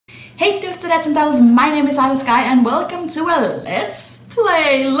dudettes and dudles, my name is AiraSora and welcome to a Let's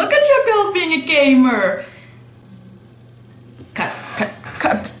Play. Look at your girl being a gamer.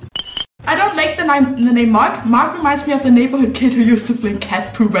 Cut. I don't like the name Mark. Mark reminds me of the neighborhood kid who used to fling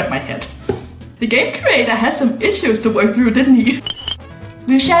cat poop at my head. The game creator had some issues to work through, didn't he?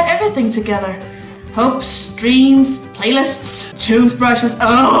 We shared everything together. Hopes, dreams, playlists, toothbrushes.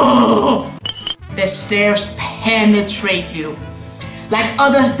 Oh! The stairs penetrate you. Like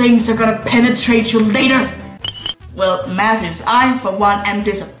other things are gonna penetrate you later. Well, Matthews, I for one am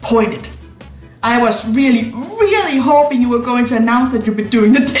disappointed. I was really hoping you were going to announce that you'd be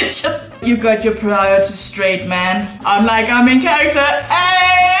doing the dishes. You got your priorities straight, man. Unlike our main character,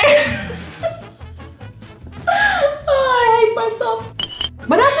 hey! Oh, I hate myself.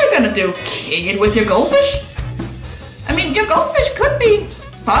 What else are you gonna do? Kick it with your goldfish? I mean, your goldfish could be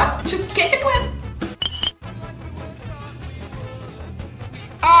fun to kick it with.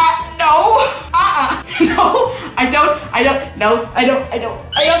 No, I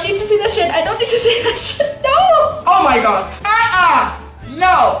don't need to see that shit. I don't need to see that shit. No! Oh my god.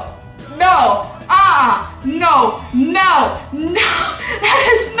 No. That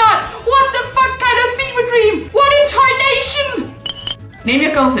is not. What the fuck kind of fever dream? What incarnation? Name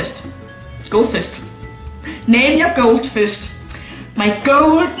your goldfish. Name your goldfish. My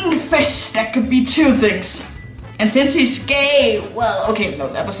golden fish. That could be two things. And since he's gay, well, okay, no,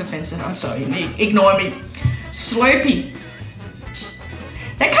 that was offensive. I'm sorry. Ignore me. Slurpee.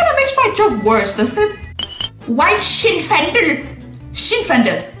 That kind of makes my joke worse, doesn't it? White Sinfandel.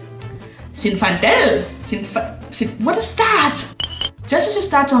 What is that? Just as you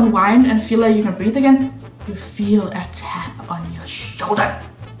start to unwind and feel like you can breathe again, you feel a tap on your shoulder.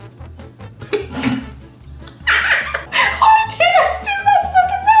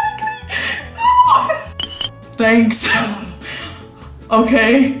 Thanks.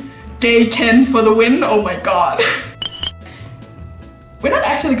 Okay. Gay Ken for the win. Oh my god. We're not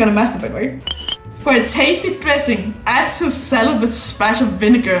actually gonna masturbate, right? For a tasty dressing, add to salad with splash of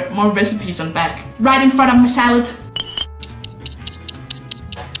vinegar. More recipes on back. Right in front of my salad.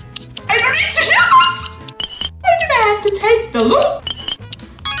 I don't need to hear that! Why did I have to take the loop?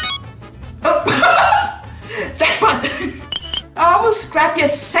 Oh. Jackpot! I almost grabbed your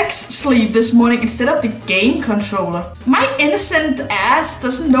sex sleeve this morning instead of the game controller. My innocent ass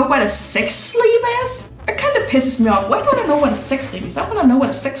doesn't know what a sex sleeve is? It kind of pisses me off. Why don't I know what a sex sleeve is? I want to know what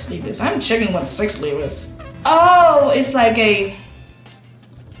a sex sleeve is. I'm checking what a sex sleeve is. Oh, it's like a...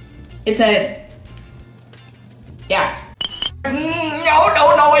 Yeah. No,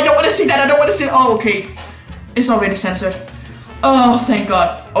 I don't want to see that. Oh, okay. It's already censored. Oh, thank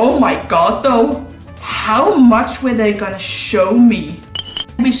God. Oh my God, though. How much were they gonna show me?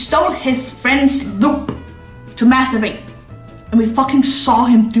 We stole his friend's loop to masturbate. And we fucking saw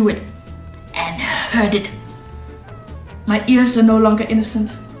him do it. And heard it. My ears are no longer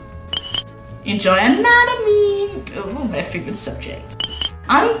innocent. Enjoy anatomy. Oh, my favorite subject.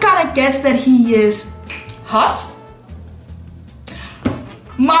 I'm gonna guess that he is hot.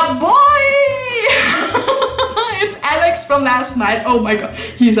 My boy! It's Alex from last night. Oh my god,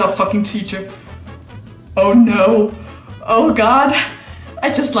 he's our fucking teacher. Oh no. Oh god. I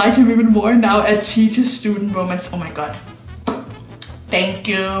just like him even more now at teacher-student romance. Oh my god. Thank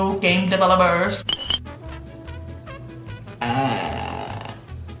you, game developers.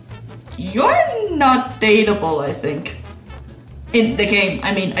 You're not dateable, I think. In the game.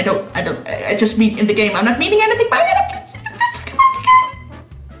 I mean, I just mean in the game. I'm not meaning anything by it. I'm just talking about the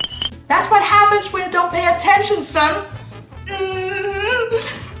game. That's what happens when you don't pay attention, son.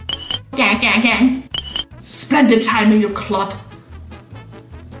 Gang. Splendid timing, you clot.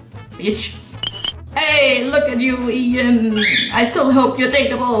 Bitch. Hey, look at you, Ian. I still hope you're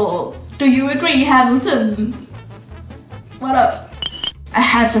dateable. Do you agree, Hamilton? What up? I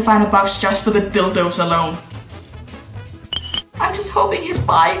had to find a box just for the dildos alone. I'm just hoping he's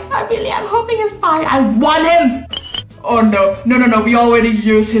bi. I really am hoping he's bi. I want him! Oh no, we already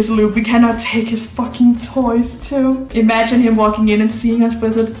used his loop. We cannot take his fucking toys too. Imagine him walking in and seeing us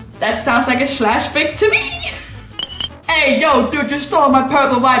with it. That sounds like a slash fic to me! Hey, yo, dude, you stole my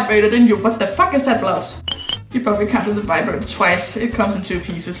purple vibrator, didn't you? What the fuck is that blouse? You probably counted the vibrator twice. It comes in 2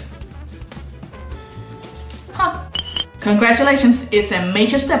 pieces. Huh. Congratulations, it's a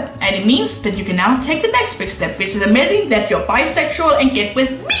major step, and it means that you can now take the next big step, which is admitting that you're bisexual and get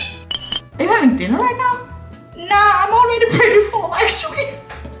with me! Are you having dinner right now? Nah, I'm already pretty full, actually.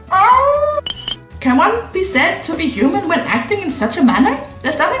 Oh. Can one be said to be human when acting in such a manner?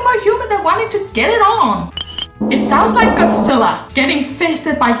 There's nothing more human than wanting to get it on. It sounds like Godzilla getting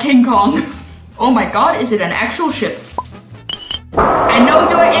fisted by King Kong. Oh my god, is it an actual ship? I know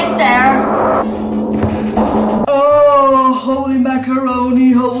you're in there.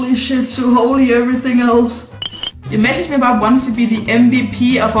 shit so holy, everything else. You messaged me about wanting to be the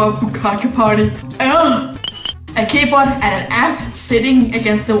MVP of our bukkake party. Ugh. A keyboard and an amp sitting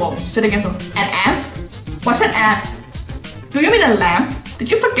against the wall. An amp? What's an amp? Do you mean a lamp? Did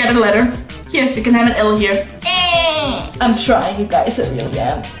you forget a letter? Here, you can have an L here. I'm trying, you guys, I really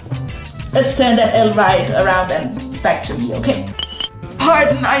am. Let's turn that L right around and back to me, okay?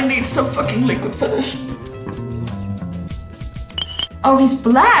 Pardon, I need some fucking liquid for this. Oh, he's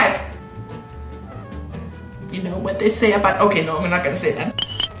black! You know what they say about... Okay, no, I'm not gonna say that.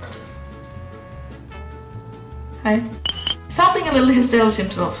 Hi. Something a little hysterical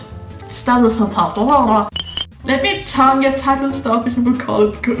himself. Let me tongue your title stuff if you will call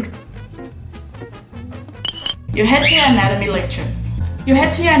it good. You head to your anatomy lecture. You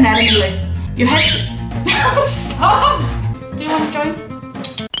head to... Stop! Do you want to join?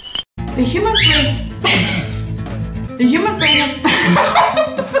 The human brain... The human brain has...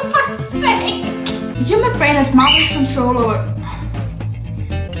 For fuck's sake! The human brain has marvelous control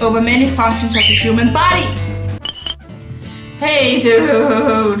over many functions of the human body. Hey,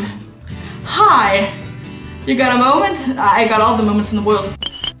 dude. Hi. You got a moment? I got all the moments in the world.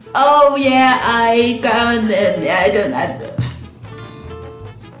 Oh yeah, I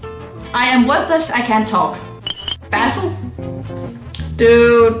am worthless, I can't talk. Basil?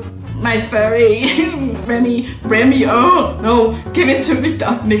 Dude, my furry. Remy, oh no, give it to me,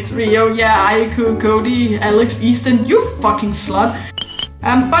 Nick 3, oh yeah, Aiku, Cody, Alex, Easton, you fucking slut.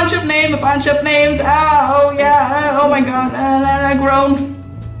 A bunch of names, oh yeah, oh my god, I groaned.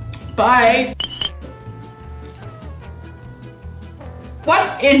 Bye.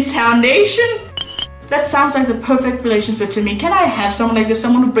 What intonation? That sounds like the perfect relationship to me. Can I have someone like this?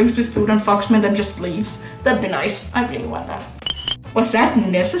 Someone who brings me food and fucks me and then just leaves? That'd be nice. I really want that. Was that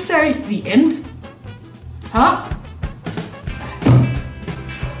necessary? The end? Huh?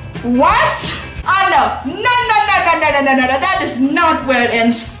 What? Oh no. No. That is not where it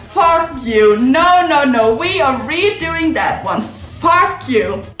ends. Fuck you. No. We are redoing that one. Fuck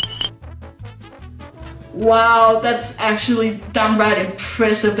you. Wow, that's actually downright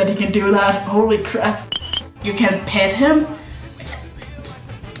impressive that he can do that. Holy crap. You can pet him?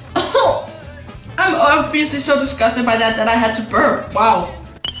 I'm obviously so disgusted by that I had to burp. Wow.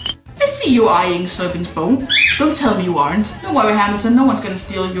 I see you eyeing Slurping's bone. Don't tell me you aren't. Don't worry, Hamilton. No one's gonna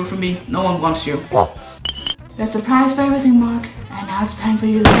steal you from me. No one wants you. What? There's a prize for everything, Mark. And now it's time for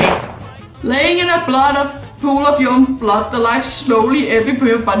you to pay. Laying in a pool of your own blood, the life slowly ebbing from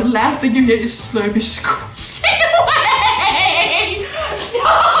your body. The last thing you hear is Slurpee squeezing away!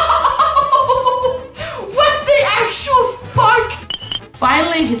 No! What the actual fuck?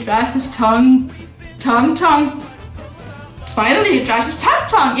 Finally, he drives his tongue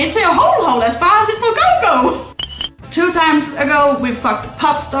into your hole as far as it will go. 2 times ago, we fucked a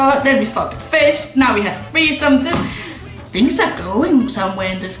pop star, then we fucked a fish, now we have a threesome. Things are going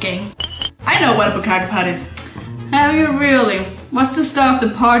somewhere in this game. I know what a bukkake party is. Have you really? What's the stuff the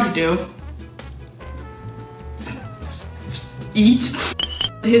party do? Eat.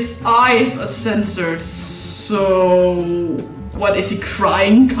 His eyes are censored, so... What, is he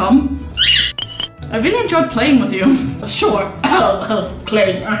crying? Come? I really enjoyed playing with you. Sure.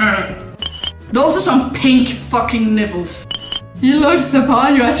 Playing. Those are some pink fucking nibbles. He looks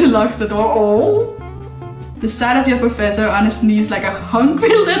upon you as he locks the door. Oh. The sight of your professor on his knees like a hungry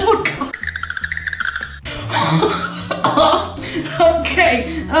little cock.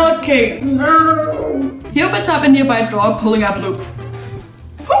 Okay. No. He opens up a nearby drawer, pulling out loop.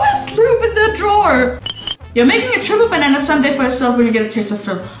 Who has loop in the drawer? You're making a triple banana sundae for yourself when you get a taste of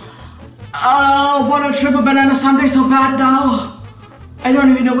film. Oh, what a triple banana sundae so bad now. I don't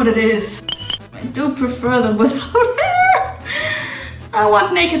even know what it is. I do prefer them without hair. I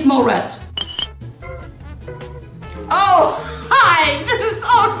want naked Morat. Oh, hi! This is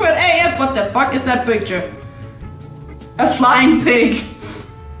awkward AF. What the fuck is that picture? A flying pig.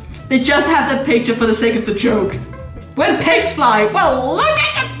 They just have that picture for the sake of the joke. When pigs fly, well, look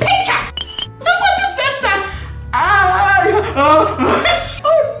at the picture! What does that sound? Oh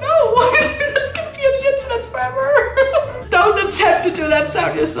no! This could be on the internet forever. Don't attempt to do that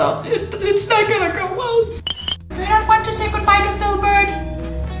sound yourself. It's not gonna go well. Do you not want to say goodbye to Philbert?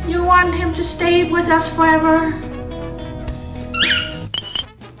 You want him to stay with us forever?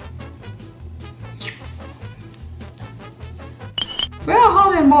 Where are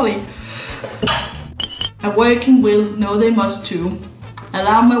Holly and Molly? A working will, no they must too.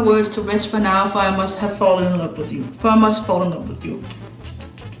 Allow my words to rest for now, for I must have fallen in love with you.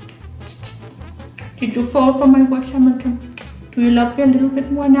 Did you fall for my watch, Hamilton? Do you love me a little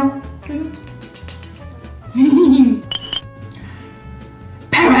bit more now? Do you?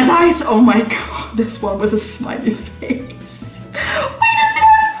 Paradise! eyes. Oh my god, this one with a smiley face. Why does it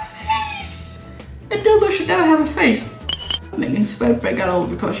have a face? A dildo should never have a face. Making sweat break out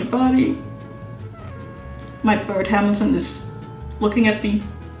all across your body. My bird Hamilton is looking at me,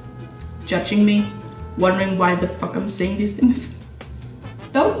 judging me, wondering why the fuck I'm saying these things.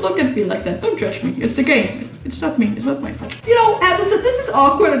 Don't look at me like that. Don't judge me. It's a game. It's not me. It's not my fault. You know, Hamilton, this is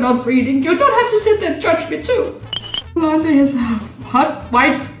awkward enough reading. You don't have to sit there and judge me too. Laundry is hot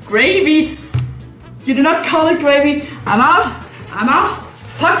white gravy. You do not call it gravy. I'm out. I'm out.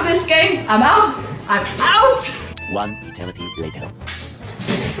 Fuck this game. I'm out. I'm out. One eternity later.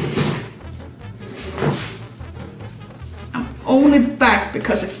 I'm only back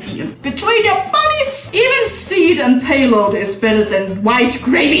because it's eaten. Between your bodies, even seed and payload is better than white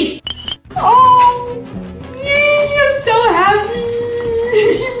gravy. Oh, yay, I'm so happy.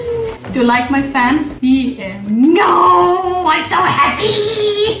 Do you like my fan? Yeah. No, I'm so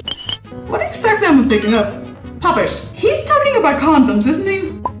happy. What exactly am I picking up? Poppers. He's talking about condoms, isn't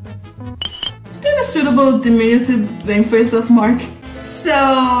he? Get a suitable diminutive name for yourself, Mark.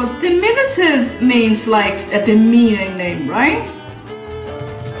 So, diminutive means like a demeaning name, right?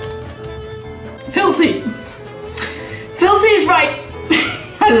 Filthy. Filthy is right.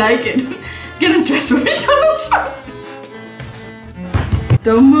 I like it. Get a dress with me, Donald Trump.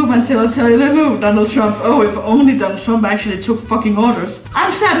 Don't move until I tell you to move, Donald Trump. Oh, if only Donald Trump actually took fucking orders.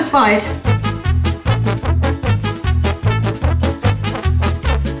 I'm satisfied.